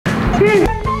This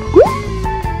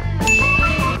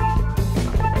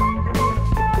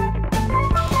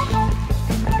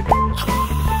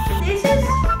is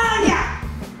yeah.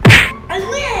 I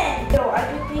win. No, I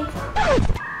can pay for it.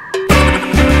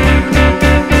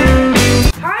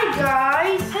 Hi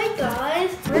guys.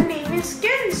 My name is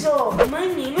Kenzo. My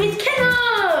name is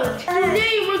Kenneth.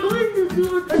 Today we're going to do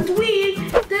a tweet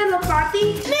telepathy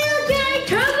milkshake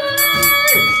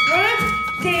challenge. First,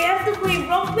 they have to play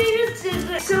rock paper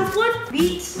scissors. Someone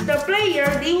beats the player,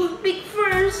 they will pick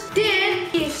first. Then,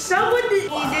 if someone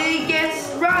gets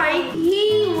right,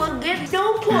 he will get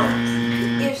no points.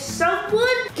 If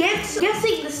someone gets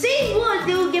guessing the same one,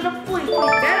 they will get a point.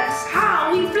 That's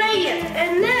how we play it.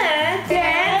 And then,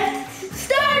 get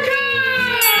started!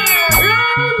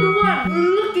 Round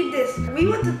 1. Look at this. We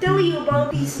want to tell you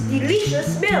about these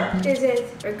delicious milk. This is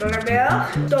regular milk,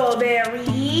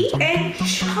 strawberry, and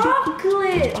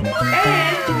chocolate.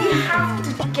 And you have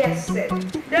to guess it.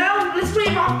 Now, let's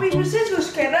play rock, paper,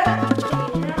 scissors, Kenneth.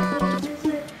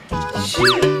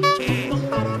 Shoot.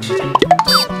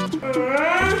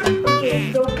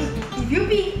 Okay, don't peek. If you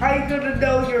peek, I'm gonna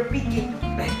know you're peeking.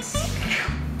 Let's see.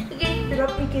 Okay, if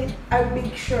I'm peeking, I'll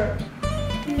make sure.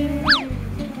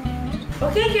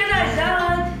 Okay, Kenneth,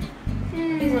 done.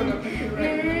 He's not gonna peek,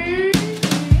 right?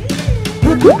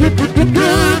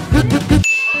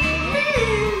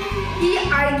 Yeah,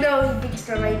 I know he picks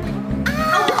the right one.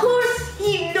 Of course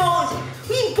he knows.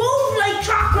 We both like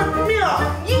chocolate milk.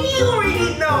 You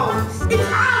already know. It's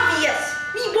obvious.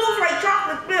 We both like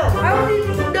chocolate milk. How did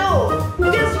he know?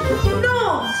 Because he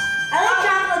knows. I like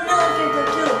chocolate milk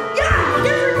too. Yeah,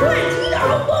 because we're twins. We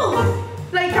all both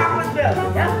like chocolate milk.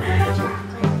 Yep.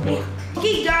 Chocolate milk.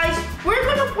 Okay, guys, we're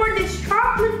gonna pour this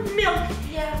chocolate milk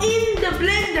in the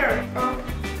blender.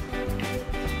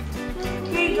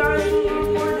 Okay, guys, we're gonna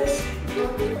pour this.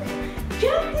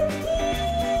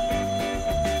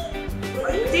 I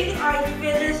think I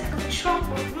finished the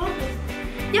chocolate milk.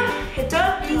 Yep, it's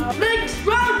up. Next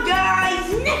round, guys.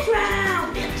 Next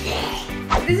round.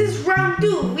 This is round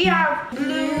 2. We have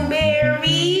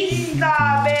blueberries,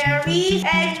 strawberries,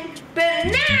 and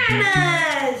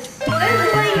bananas.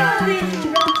 Let's play on this.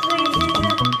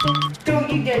 Don't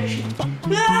you dare shoot.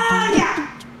 Yeah.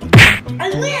 I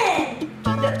win. No,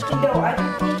 I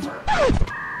don't win.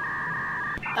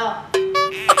 Oh.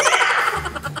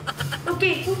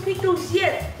 Okay, don't pick those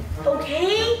yet.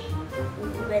 Okay?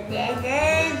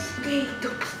 Bananas. Okay,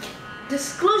 don't peek.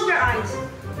 Just close your eyes.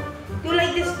 Do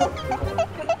like this.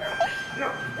 No,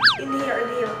 in here.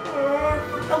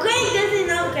 Okay, that's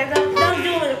enough, guys. Don't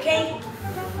do it, okay?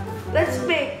 Let's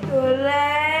pick.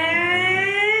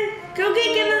 Okay,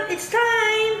 Kenneth, it's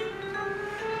time.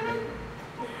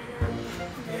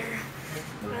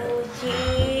 Oh,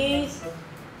 cheese.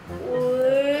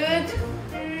 Wood.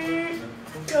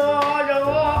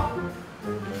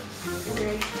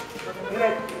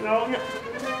 No.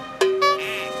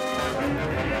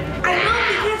 I know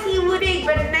because he would eat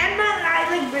banana, I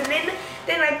like banana,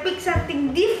 then I pick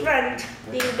something different.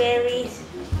 Blueberries.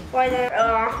 Why not?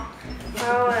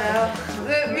 Oh well.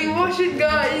 Let me wash it,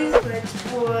 guys. Let's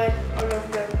put all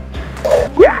of them.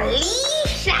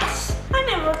 Delicious! I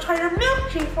never tried a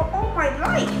milkshake for all my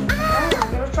life. I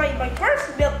never tried my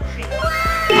first milkshake.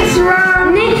 Next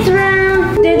round.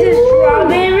 This is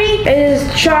strawberry. This is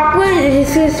chocolate.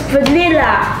 This is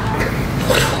vanilla.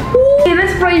 Okay,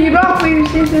 let's play rock, paper,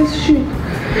 scissors, shoot.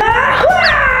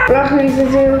 Rock, paper,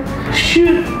 scissors,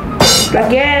 shoot.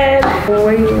 Again.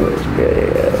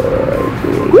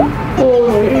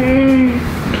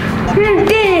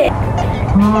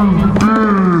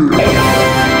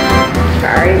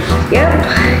 Alright, yep,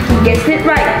 he gets it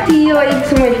right. He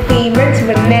likes my favorites,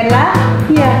 vanilla.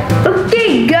 Yeah.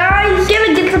 Okay, guys,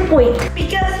 Kevin gets a point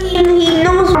because he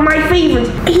knows my favorites.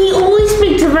 He always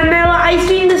picks vanilla ice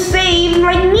cream the same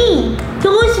like me. He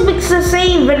always picks the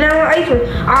same vanilla ice cream.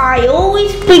 I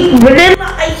always pick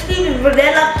vanilla ice cream and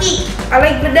vanilla cake. I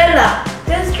like vanilla.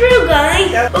 That's true,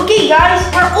 guys. Okay, guys,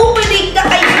 we're opening the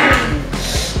ice cream.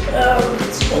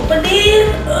 Let's open it.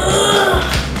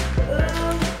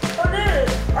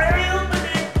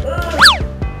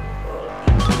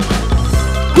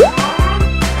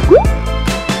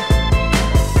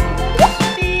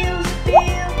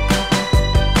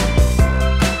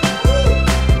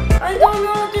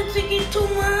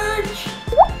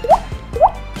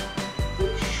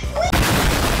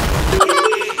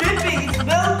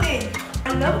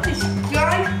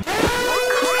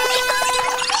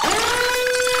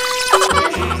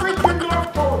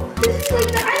 This is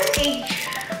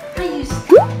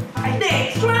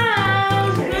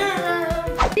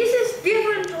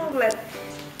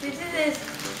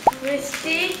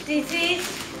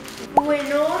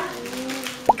Bueno,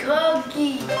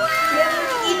 cookie. Never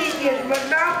eat it yet, but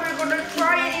now we're gonna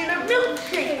try it in a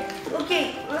milkshake.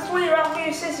 Okay, let's play rock,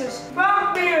 paper, scissors.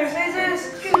 Rock, paper, scissors,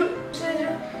 shoot,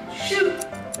 scissors, shoot.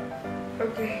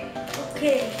 Okay.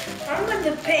 Okay, I'm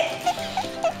gonna pick.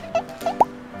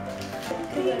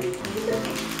 Okay,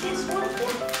 this one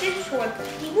or this one.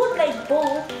 He would like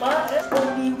both, but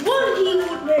only one he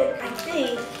would make. I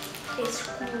think it's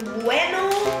bueno,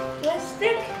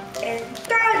 plastic, and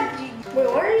tangy. Wait,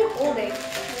 what are you holding? I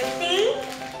think.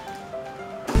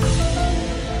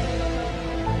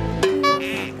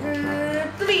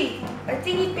 Three. I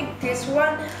think he picked this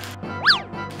one.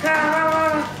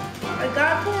 I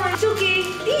got a point. It's okay.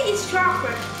 This is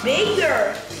chocolate.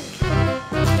 Bigger.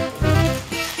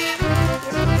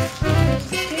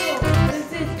 This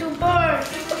is too hard.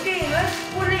 Okay, let's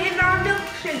put it in our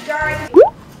milkshake, guys.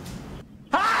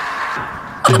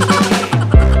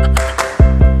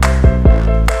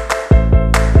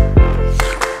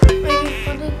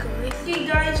 See,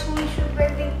 guys, we should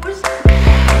let it.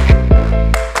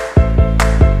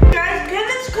 Guys,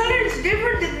 Kenneth's color is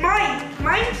different than mine.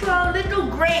 Mine's a little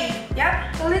gray.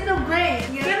 Yep, a little gray.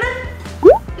 Kenneth,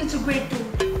 it's a gray too.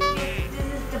 This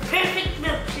is the perfect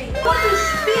milkshake. But to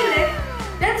spill it,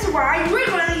 that's why we're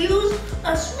gonna use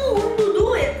a spoon to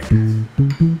do it.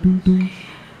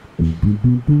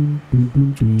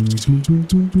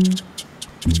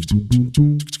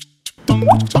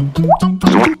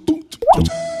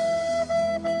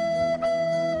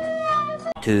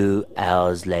 2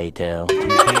 hours later.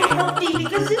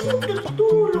 Because this one took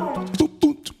too long.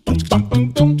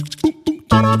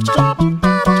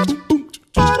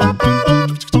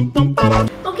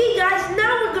 Okay guys,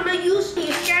 now we're gonna use the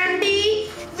candy,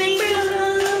 paper,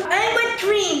 and whipped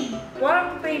cream.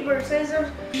 One paper, scissors.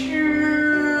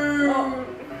 Oh.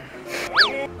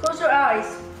 Close your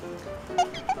eyes.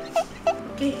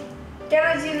 Okay. Can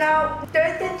I see now?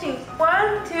 32.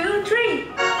 1, 2, 3.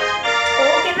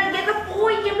 Oh, can I get a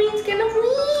point? It means can I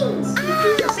wins.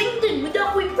 It's the same thing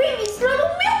without whipped cream. It's not a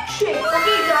milkshake.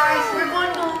 Okay guys, we're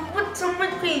going to put some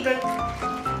whipped cream.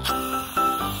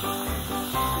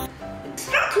 It's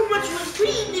not too much whipped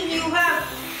cream if you have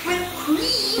whipped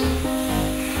cream.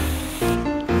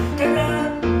 Ta-da!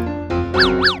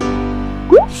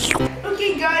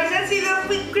 Okay guys, that's enough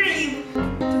whipped cream.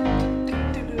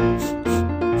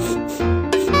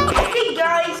 Okay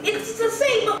guys, it's the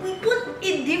same but we put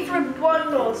in different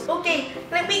bundles. Okay,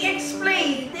 let me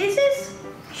explain. This is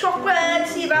chocolate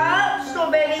syrup,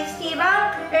 strawberry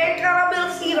syrup, and caramel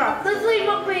syrup. Let's say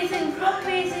what places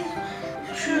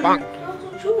choose. How to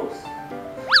choose?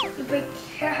 You pick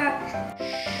okay,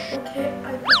 I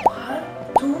pick 1,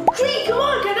 2, 3. Come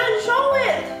on, can I show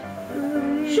it?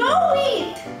 Show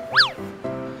it!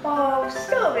 Oh,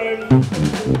 strawberry.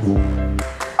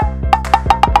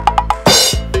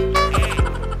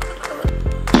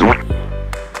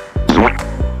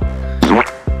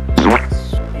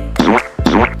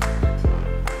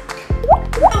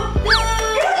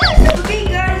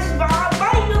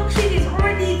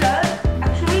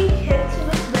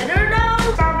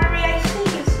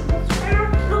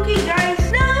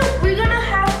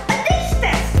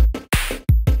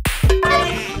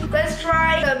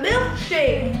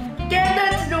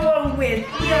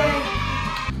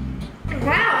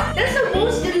 Wow, that's the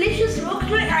most delicious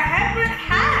milkshake I ever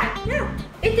had. Yeah,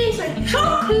 it tastes like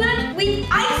chocolate with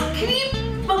ice cream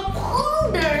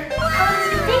powder. How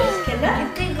does it taste, Kenneth?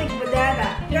 It tastes like banana.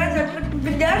 Guys, I put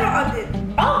banana on it.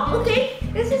 Oh, okay.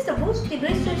 This is the most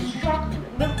delicious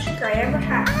chocolate milkshake I ever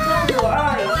had. Close your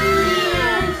eyes.